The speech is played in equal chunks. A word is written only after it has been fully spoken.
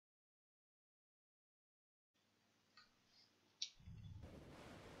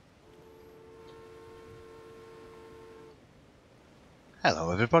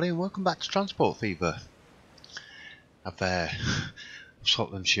Hello everybody and welcome back to Transport Fever. I've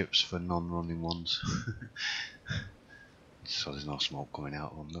swapped them ships for non-running ones. So there's no smoke coming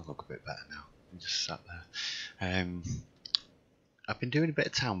out of them, they look a bit better now. I'm just sat there. I've been doing a bit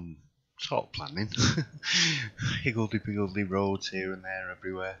of town sort of planning. Higgledy-piggledy roads here and there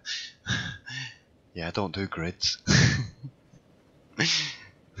everywhere. Yeah, I don't do grids.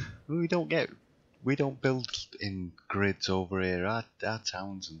 we don't build in grids over here. Our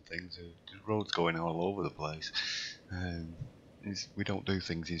towns and things, the roads going all over the place. We don't do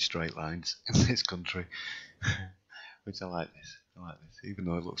things in straight lines in this country, which I like this. Even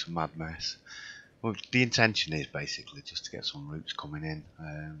though it looks a mad mess. Well, the intention is basically just to get some routes coming in,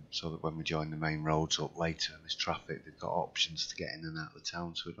 so that when we join the main roads up later and there's traffic, they've got options to get in and out of the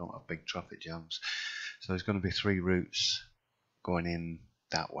town, so we don't have big traffic jams. So there's going to be 3 routes going in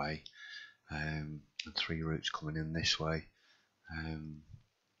that way, and 3 routes coming in this way, and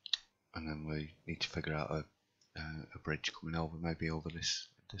then we need to figure out a bridge coming over, maybe over this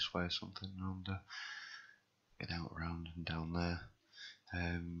way or something, around get out around and down there.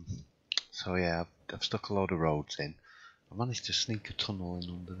 So yeah, I've stuck a load of roads in. I managed to sneak a tunnel in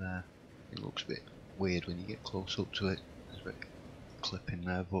under there. It looks a bit weird when you get close up to it. There's a bit of clip in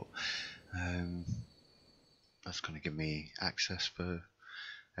there, but that's going to give me access for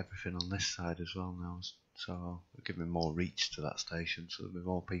everything on this side as well now. So it'll give me more reach to that station, so there'll be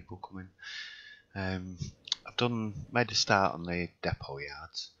more people coming. I've made a start on the depot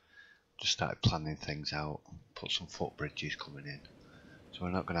yards. Just started planning things out. Put some footbridges coming in. So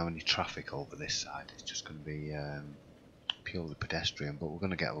we're not going to have any traffic over this side. It's just going to be purely pedestrian. But we're going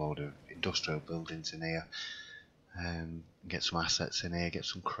to get a load of industrial buildings in here. Get some assets in here. Get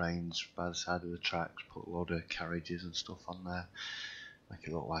some cranes by the side of the tracks. Put a load of carriages and stuff on there. Make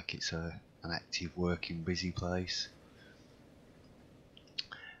it look like it's an active, working, busy place.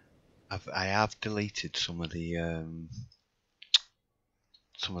 I have deleted some of the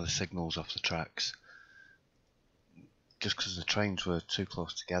signals off the tracks, just because the trains were too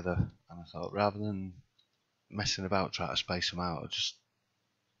close together, and I thought rather than messing about trying to space them out, I'll just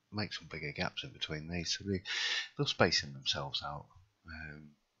make some bigger gaps in between these, so they're spacing themselves out a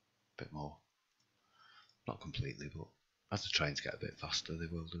bit more. Not completely, but as the trains get a bit faster, they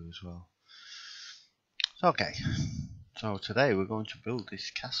will do as well. So, okay, so today we're going to build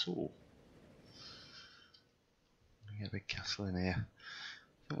this castle. Get a big castle in here.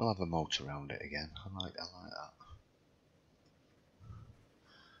 I think we'll have a moat around it again. I like that.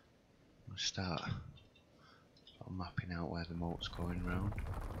 We'll start mapping out where the moat's going round.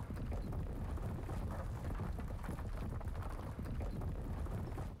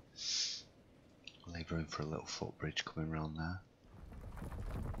 Leave room for a little footbridge coming round there.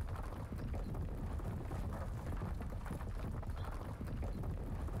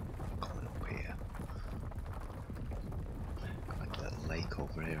 Coming up here. Like a little lake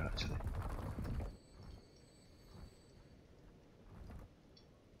over here actually.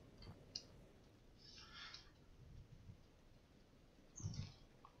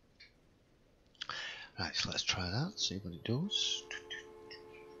 Right, so let's try that, see what it does.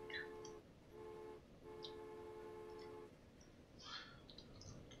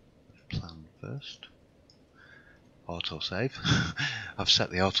 Plan first. Autosave. I've set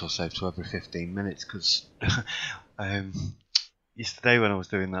the autosave to every 15 minutes because yesterday when I was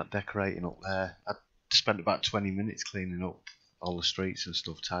doing that decorating up there, I spent about 20 minutes cleaning up all the streets and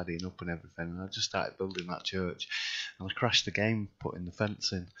stuff, tidying up and everything, and I just started building that church and I crashed the game putting the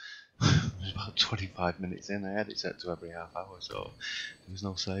fence in. It was about 25 minutes in. I had it set to every half hour, so there was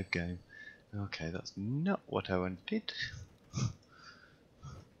no save game. Okay, that's not what I wanted.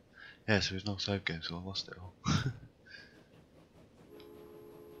 Yeah, so there's no save game, so I lost it all.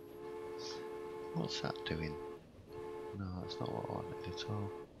 What's that doing? No, that's not what I wanted at all.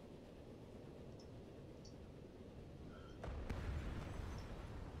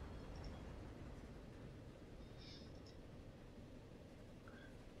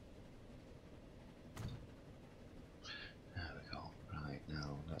 There we go. Right,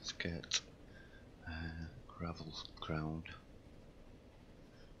 now let's get gravel ground.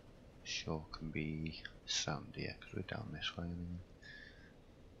 Sure can be sandy, yeah, because we're down this way anyway.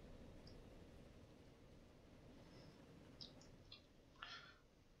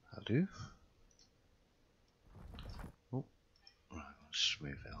 That'll do. Oh, right, let's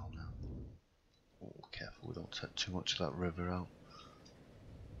smooth it all now. Oh, careful, we don't take too much of that river out.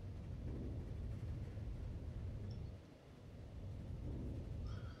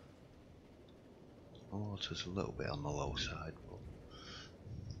 The water's a little bit on the low side, but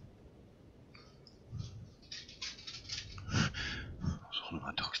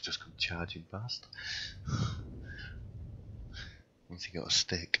charging past. Once you got a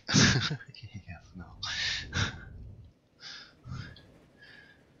stick. Yeah, no.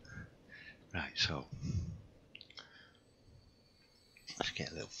 Right, so let's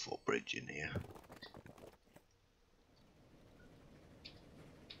get a little footbridge in here.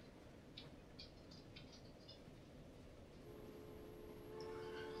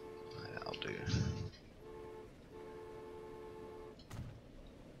 Right, that'll do.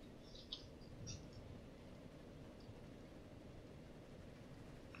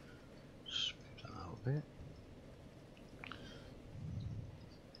 Smooth that out a bit.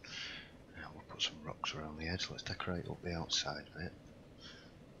 Now we'll put some rocks around the edge. Let's decorate up the outside of it.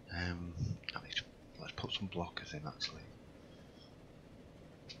 Let's put some blockers in actually.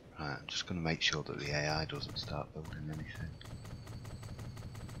 Right, I'm just going to make sure that the AI doesn't start building anything.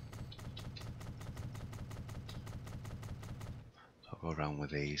 So I'll go around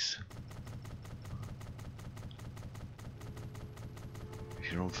with these.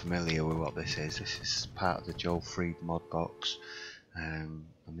 If you're unfamiliar with what this is part of the Joe Freed mod box, and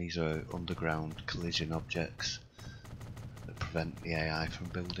these are underground collision objects that prevent the AI from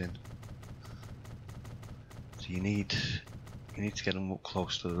building. So you need to get them up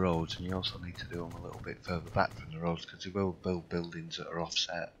close to the roads, and you also need to do them a little bit further back from the roads, because you will build buildings that are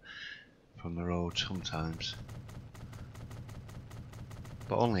offset from the road sometimes,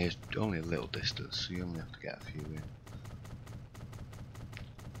 but only a little distance, so you only have to get a few in.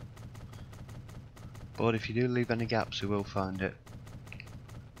 But if you do leave any gaps, you will find it.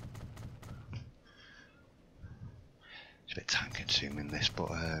 It's a bit time consuming this, but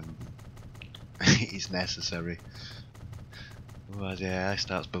it is necessary. Otherwise the AI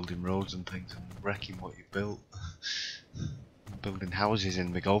starts building roads and things and wrecking what you built. Building houses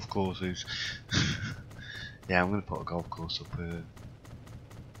in the golf courses. Yeah, I'm going to put a golf course up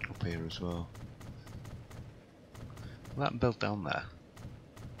here as well. Well, that can build down there.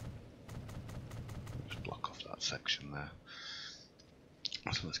 Just block off that section there.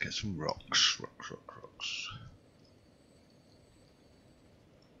 So let's get some rocks. Rocks.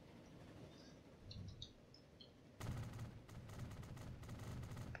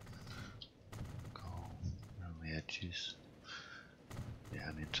 Go around the edges. Yeah,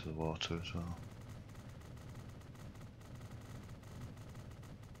 and into the water as well.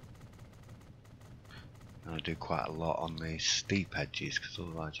 And I do quite a lot on these steep edges, because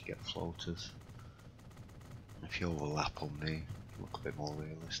otherwise you get floaters. If you overlap them, they look a bit more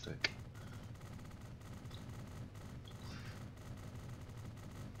realistic.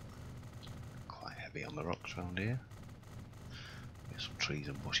 Quite heavy on the rocks around here. Get some trees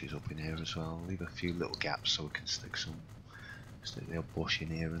and bushes up in here as well. Leave a few little gaps so we can stick the odd bush in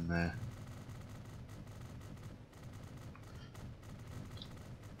here and there.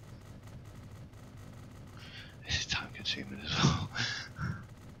 This is time consuming as well.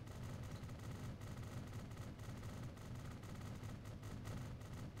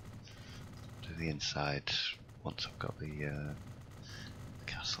 Do the inside once I've got the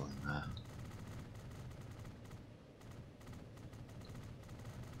castle in there.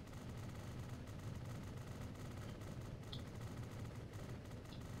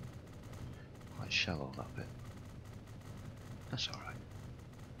 Quite shallow that bit. That's alright.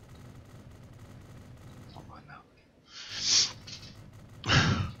 Don't mind that.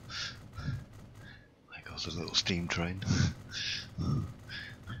 There goes a little steam train.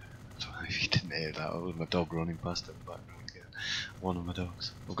 If you didn't hear that, that was my dog running past in the background again. One of my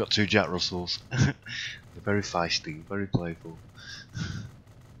dogs. I've got two Jack Russells. They're very feisty, very playful.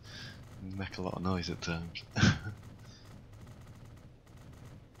 They make a lot of noise at times.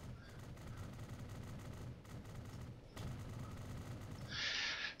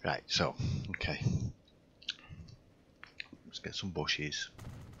 Right, so, okay. Let's get some bushes.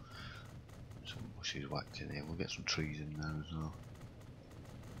 Some bushes whacked in here. We'll get some trees in there as well.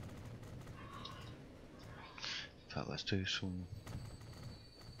 In fact, let's do some.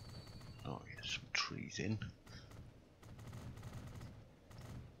 Oh, get some trees in.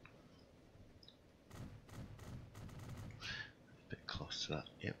 A bit close to that.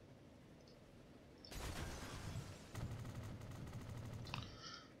 Yep.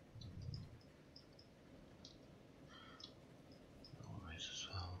 Always as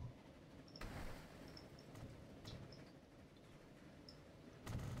well.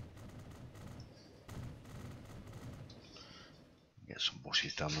 Get some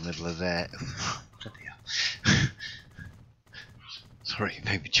bushes down the middle of there. Bloody hell. Sorry, it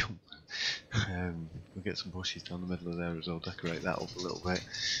made me jump. We'll get some bushes down the middle of there as well, decorate that up a little bit.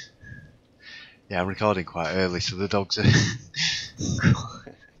 Yeah, I'm recording quite early, so the dogs are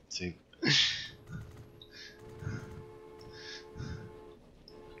too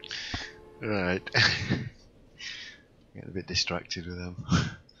Right. Get a bit distracted with them.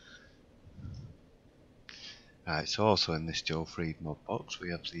 Right, so also in this Joe Freed mod box we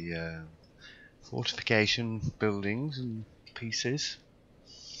have the fortification buildings and pieces.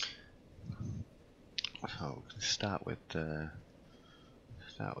 So we can start with a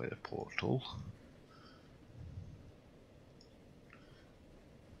portal.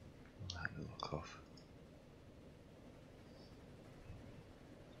 That look off.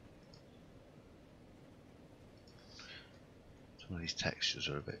 Some of these textures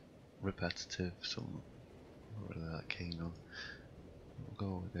are a bit repetitive. Some I'm not really that keen on. We'll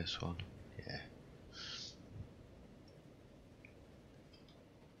go with this one. Yeah.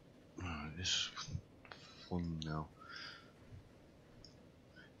 Alright, this fun now.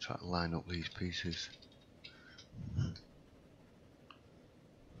 Try to line up these pieces.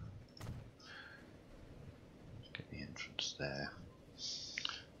 Get the entrance there.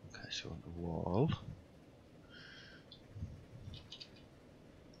 Okay, so on the wall.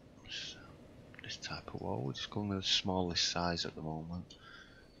 This type of wall, we're just going with the smallest size at the moment.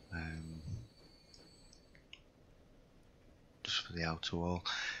 Just for the outer wall.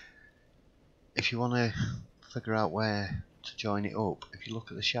 If you want to figure out where to join it up, if you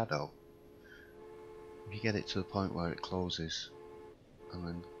look at the shadow, if you get it to the point where it closes, and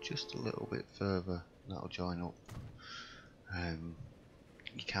then just a little bit further, that'll join up.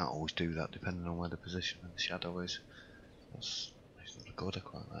 You can't always do that depending on where the position of the shadow is. That's not good, I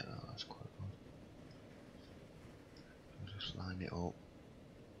quite like that, that's quite good. So just line it up,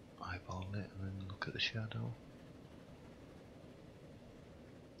 eyeball it, and then look at the shadow.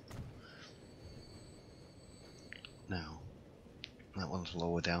 Now, that one's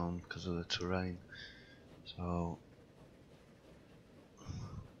lower down because of the terrain, so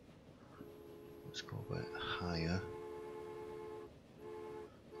let's go a bit higher.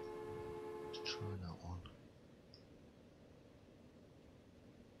 Let's try that one.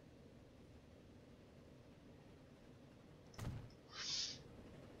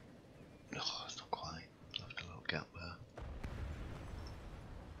 Oh, it's not quite. Left a little gap there.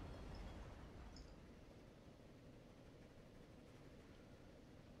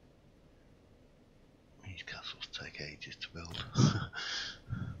 These castles take ages to build.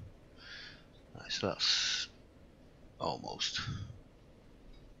 Right, so that's almost.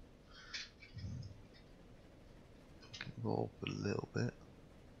 Can go up a little bit.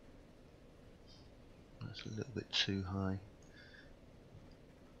 That's a little bit too high.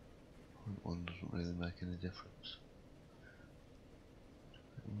 Point one doesn't really make any difference.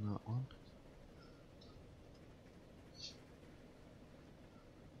 On that one.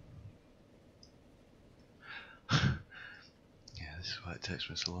 Yeah, this is why it takes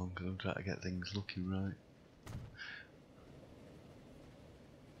me so long, because I'm trying to get things looking right.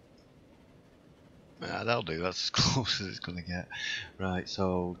 Yeah, that'll do, that's as close as it's going to get. Right,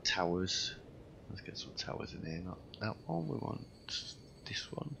 so towers. Let's get some towers in here, not that one, we want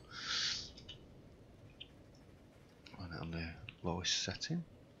this one. And on the lowest setting.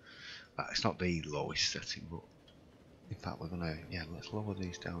 It's not the lowest setting, but in fact we're going to, yeah, let's lower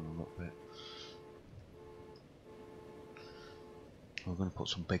these down a little bit. We're going to put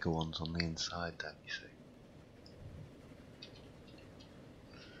some bigger ones on the inside then, you see.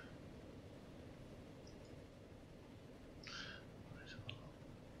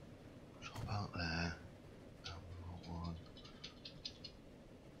 So about there. One.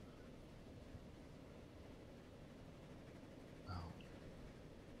 Out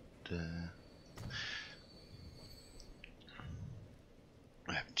there.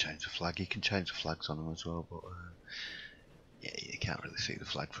 I haven't changed the flag. You can change the flags on them as well, but yeah, you can't really see the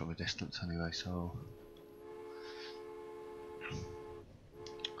flag from a distance anyway, so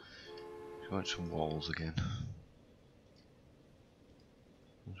we want some walls again.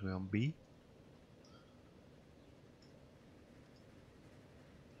 Was we on B?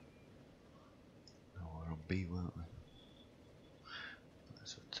 No, we're on B, weren't we?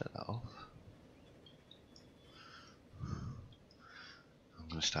 Let's set that off. I'm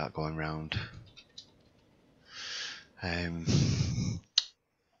going to start going round. I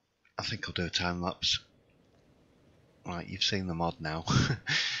think I'll do a time lapse. Right, you've seen the mod now.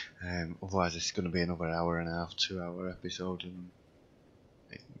 Otherwise it's going to be another hour and a half, 2 hour episode, and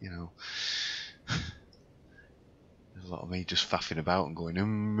you know, there's a lot of me just faffing about and going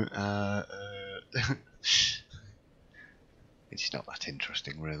it's not that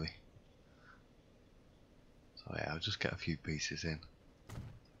interesting really. So yeah, I'll just get a few pieces in.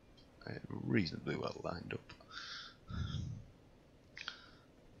 Reasonably well lined up.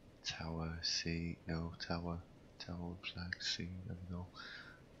 Tower C, no, tower flag C, there we go.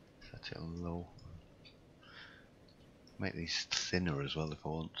 Set it on low. Make these thinner as well if I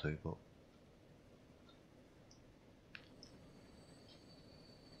want to, but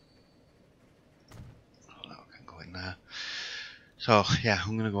that can go in there. So yeah,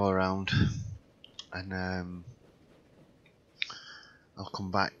 I'm gonna go around and I'll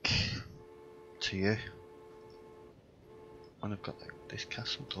come back to you when I've got this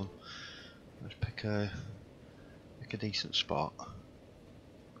castle done. Let's pick a decent spot.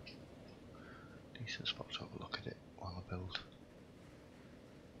 Decent spot to have a look at it while I build.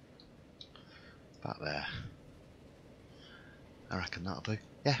 Back there. I reckon that'll do.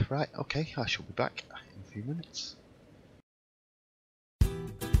 Yeah, right, okay, I shall be back in a few minutes.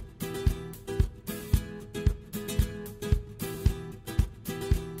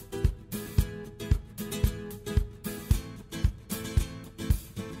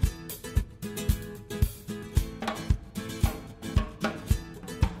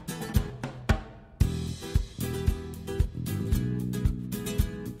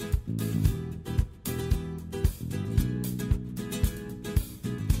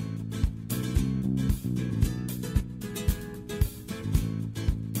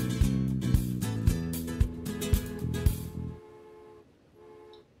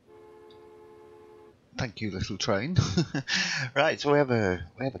 Thank you, little train. Right, so we have a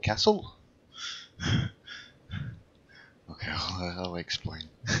castle. Okay, I'll explain.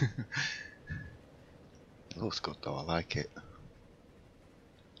 It looks good though, I like it.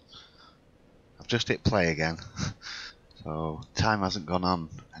 I've just hit play again, so time hasn't gone on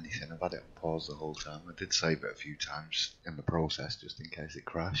anything. I've had it on pause the whole time. I did save it a few times in the process just in case it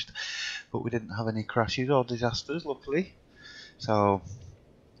crashed, but we didn't have any crashes or disasters, luckily. So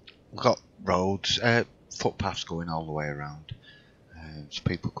we've got roads, footpaths going all the way around, so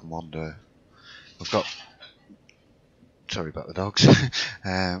people can wander. We've got, sorry about the dogs,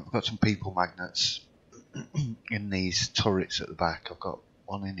 we've got some people magnets in these turrets at the back. I've got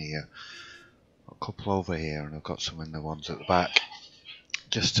one in here, a couple over here, and I've got some in the ones at the back,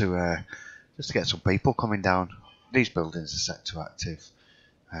 just to get some people coming down. These buildings are set to active.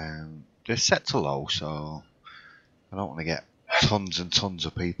 They're set to low, so I don't want to get tons and tons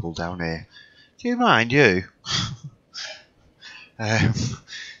of people down here. Do you mind, you?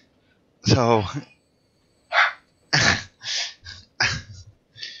 So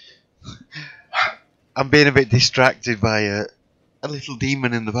I'm being a bit distracted by a little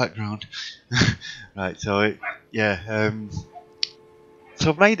demon in the background. Right, so so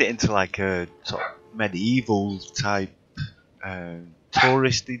I've made it into like a sort of medieval type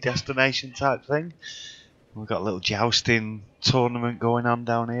touristy destination type thing. We've got a little jousting tournament going on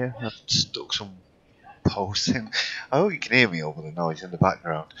down here. I've stuck some posts in. I hope you can hear me over the noise in the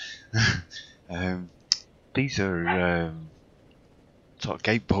background. These are sort of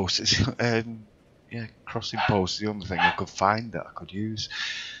gate posts. Yeah, crossing posts. The only thing I could find that I could use.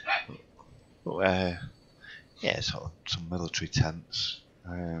 But yeah, sort of some military tents.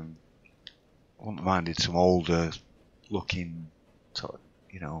 I wouldn't minded some older looking, sort of,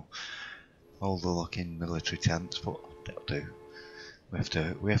 you know, older looking military tents, but that'll do. We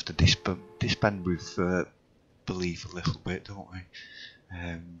have to disband with belief a little bit, don't we?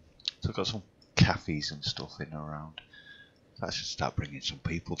 So I've got some cafes and stuff in and around. So I should start bringing some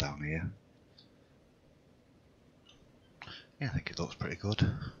people down here. Yeah, I think it looks pretty good.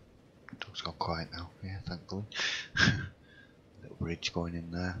 The dog's gone quiet now, yeah, thankfully. Little bridge going in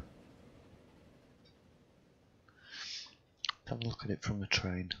there. Have a look at it from the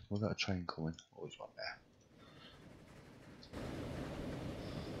train. We've got a train coming. Always one there.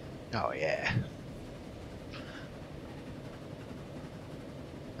 Oh yeah.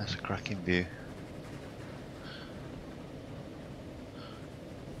 That's a cracking view.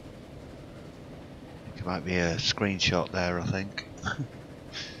 I think it might be a screenshot there, I think.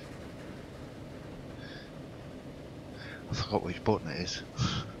 I forgot which button it is.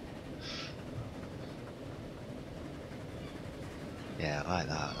 Yeah, I like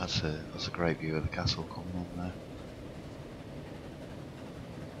that. That's a great view of the castle coming on there.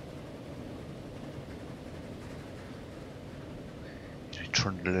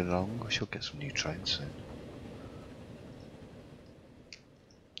 Trundling along, we should get some new trains soon.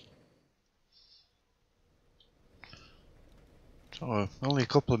 So only a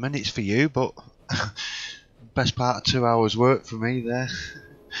couple of minutes for you, but best part of 2 hours work for me there.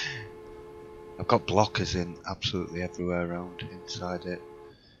 I've got blockers in absolutely everywhere around inside it.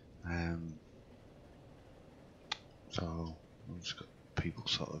 So I've just got people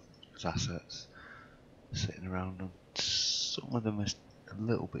sort of as assets sitting around, and some of them are a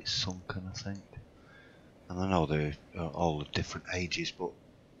little bit sunken, I think. And I know they're all of different ages, but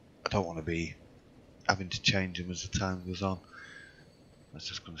I don't want to be having to change them as the time goes on. It's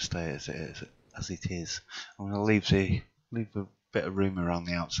just going to stay as it is. I'm going to leave a bit of room around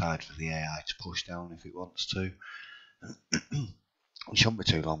the outside for the AI to push down if it wants to. It shouldn't be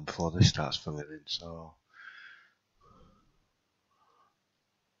too long before this starts filling in, so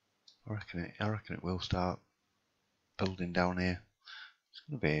I reckon it will start building down here. It's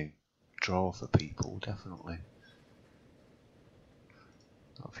going to be a draw for people, definitely.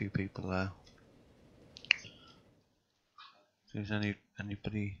 Got a few people there. Is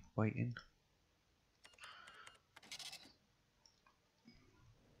anybody waiting?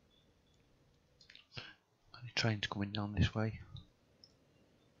 Any trains coming down this way?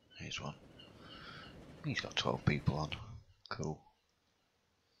 Here's one. He's got 12 people on. Cool.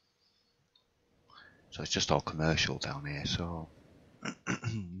 So it's just all commercial down here, so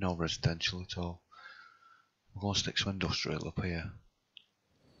no residential at all. We're going to stick some industrial up here.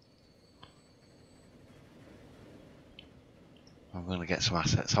 I'm going to get some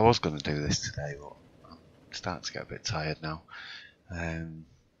assets. I was going to do this today, but I'm starting to get a bit tired now.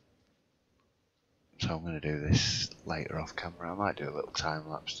 So I'm going to do this later off camera. I might do a little time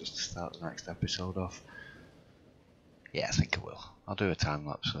lapse just to start the next episode off. Yeah, I think I will. I'll do a time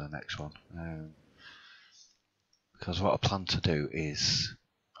lapse for the next one. Because what I plan to do is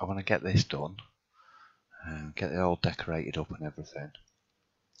I want to get this done, get it all decorated up and everything,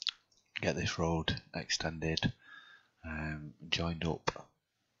 get this road extended, joined up,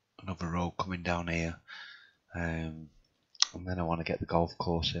 another road coming down here, and then I want to get the golf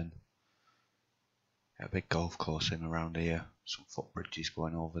course in. Get a big golf course in around here, some footbridges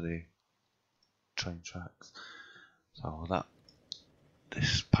going over the train tracks. So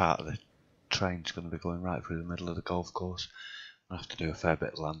this part of the train's going to be going right through the middle of the golf course. I'll have to do a fair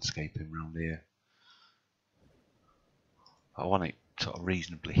bit of landscaping around here. I want it sort of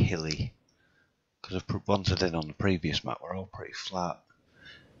reasonably hilly, because the ones I did on the previous map were all pretty flat.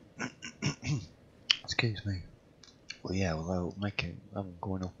 Excuse me. Well, yeah, well, I'm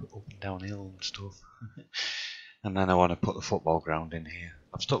going up and down hill and stuff. And then I want to put the football ground in here.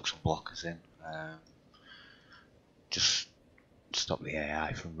 I've stuck some blockers in. Just stop the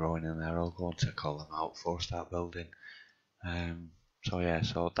AI from growing in there. I'll go and take all them out before I start building. So yeah,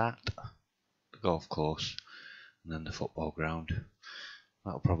 so that, the golf course, and then the football ground.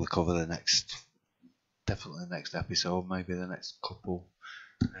 That'll probably cover definitely the next episode, maybe the next couple.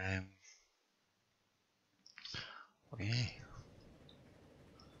 Yeah.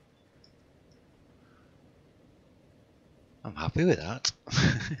 I'm happy with that.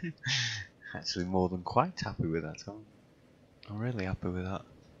 Actually, more than quite happy with that. I'm really happy with that.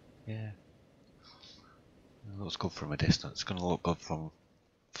 Yeah. It looks good from a distance. It's going to look good from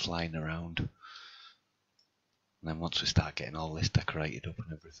flying around. And then once we start getting all this decorated up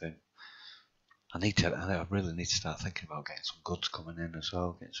and everything, I really need to start thinking about getting some goods coming in as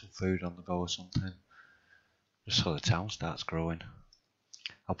well, getting some food on the go or something. Just so the town starts growing.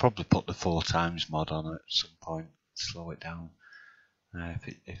 I'll probably put the 4 times mod on at some point, slow it down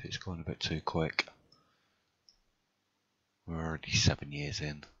if it's going a bit too quick. We're already 7 years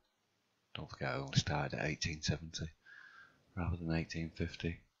in. Don't forget I only started at 1870 rather than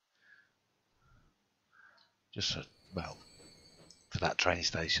 1850. Just well, for that train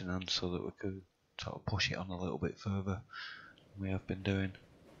station, and so that we could sort of push it on a little bit further than we have been doing.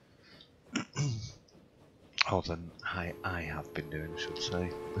 Or than I have been doing, I should say,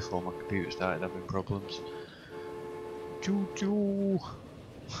 before my computer started having problems. Choo choo!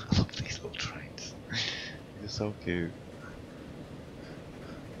 I love these little trains. They're so cute.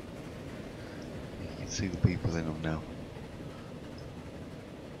 You can see the people in them now.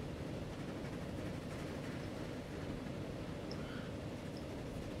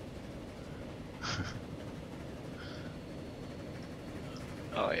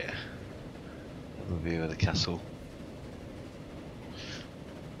 Oh yeah. A view of the castle.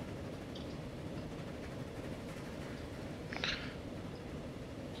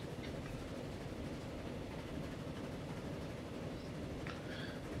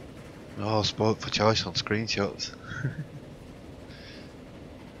 Oh, spoke for choice on screenshots.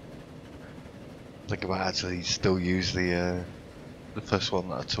 I think I might actually still use the first one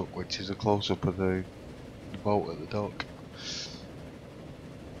that I took, which is a close-up of the boat at the dock.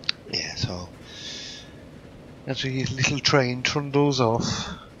 Yeah, so as the little train trundles off,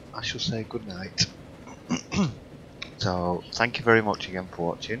 I shall say good night. So, thank you very much again for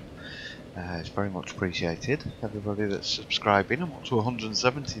watching. It's very much appreciated. Everybody that's subscribing, I'm up to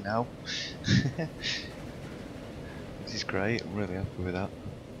 170 now. This is great. I'm really happy with that.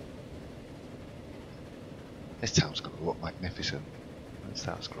 This town's going to look magnificent when it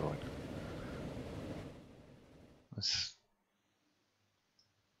starts growing. It's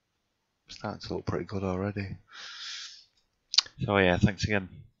starting to look pretty good already. So yeah, thanks again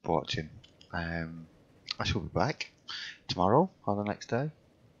for watching. I shall be back tomorrow or the next day,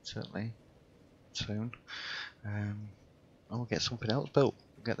 certainly soon. And we'll get something else built,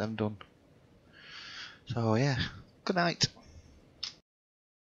 get them done. So yeah, good night.